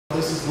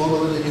this is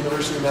Loma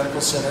University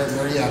Medical Center in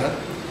Murrieta,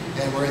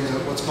 and we're in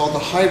what's called the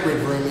hybrid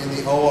room in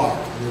the OR.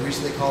 And the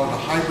reason they call it a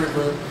hybrid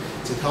room,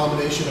 it's a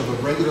combination of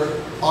a regular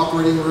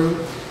operating room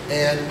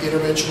and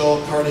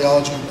interventional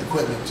cardiology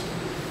equipment.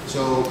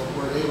 So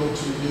we're able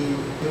to do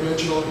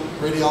interventional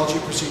radiology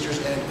procedures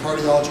and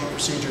cardiology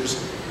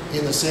procedures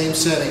in the same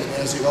setting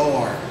as the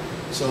OR,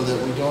 so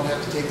that we don't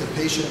have to take the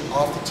patient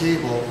off the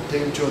table,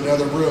 take them to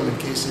another room in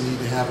case they need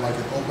to have like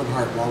an open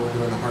heart while we're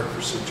doing a heart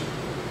procedure.